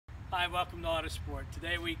Hi, welcome to Autosport.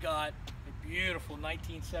 Today we got a beautiful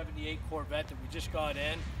 1978 Corvette that we just got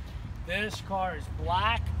in. This car is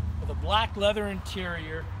black with a black leather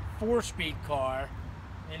interior, 4-speed car,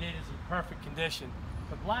 and it is in perfect condition.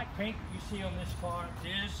 The black paint you see on this car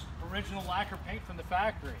is original lacquer paint from the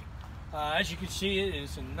factory. As you can see, it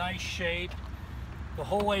is in nice shape the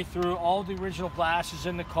whole way through. All the original glass is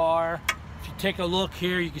in the car. If you take a look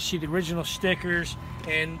here, you can see the original stickers,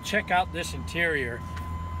 and check out this interior.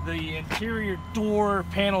 The interior door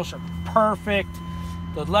panels are perfect.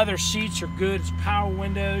 The leather seats are good. It's power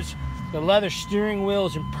windows. The leather steering wheel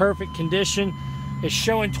is in perfect condition. It's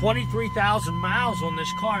showing 23,000 miles on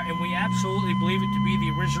this car, and we absolutely believe it to be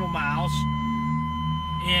the original miles.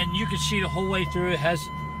 And you can see the whole way through. It has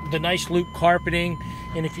the nice loop carpeting.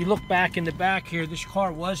 And if you look back in the back here, this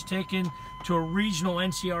car was taken to a regional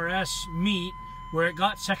NCRS meet where it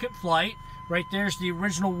got second flight. Right there's the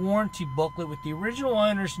original warranty booklet with the original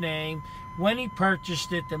owner's name, when he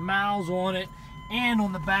purchased it, the miles on it, and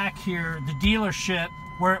on the back here, the dealership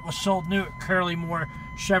where it was sold new at Curly Moore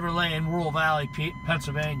Chevrolet in Rural Valley,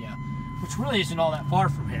 Pennsylvania, which really isn't all that far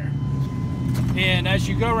from here. And as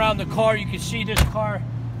you go around the car, you can see this car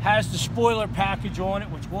has the spoiler package on it,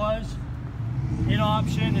 which was in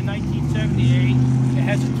option in 1978. It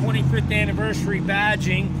has a 25th anniversary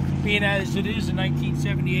badging, being as it is a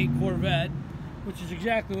 1978 Corvette, which is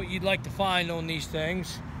exactly what you'd like to find on these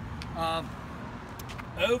things.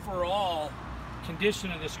 Overall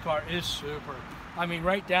condition of this car is super. I mean,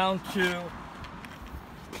 right down to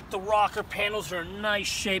the rocker panels are in nice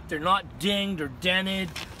shape. They're not dinged or dented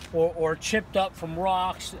or chipped up from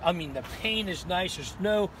rocks. I mean, the paint is nice. There's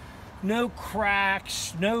no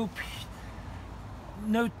cracks, no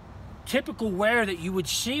typical wear that you would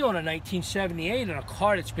see on a 1978 in a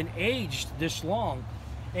car that's been aged this long.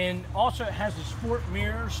 And also it has the sport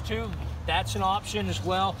mirrors too. That's an option as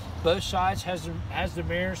well. Both sides has the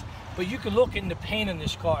mirrors. But you can look in the paint in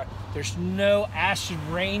this car. There's no acid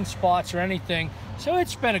rain spots or anything. So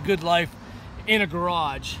it's been a good life in a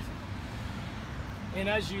garage. And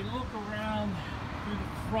as you look around through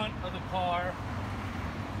the front of the car,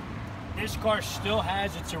 this car still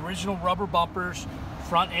has its original rubber bumpers,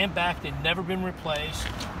 front and back. They've never been replaced.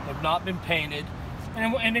 They've not been painted.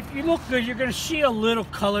 And if you look good, you're going to see a little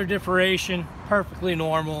color differentiation, perfectly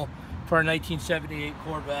normal for a 1978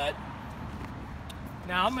 Corvette.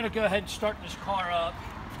 Now I'm going to go ahead and start this car up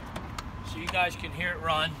so you guys can hear it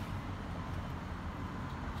run.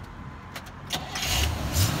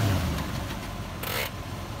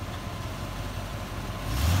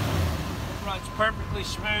 It runs perfectly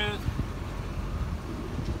smooth.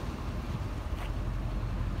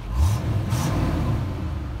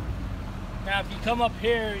 Now if you come up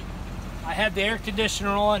here, I have the air conditioner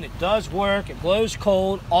on. It does work. It blows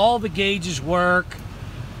cold. All the gauges work.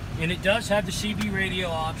 And it does have the CB radio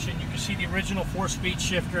option. You can see the original 4-speed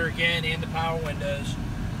shifter again and the power windows.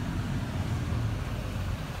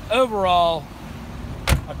 Overall,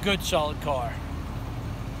 a good solid car.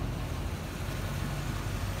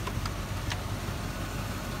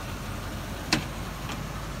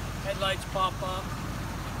 Headlights pop up.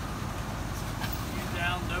 You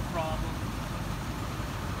down, no problem.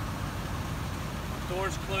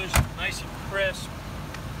 Doors closed nice and crisp.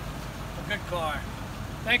 A good car.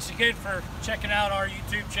 Thanks again for checking out our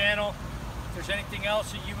YouTube channel. If there's anything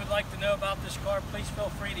else that you would like to know about this car, please feel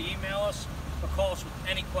free to email us or call us with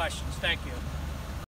any questions. Thank you.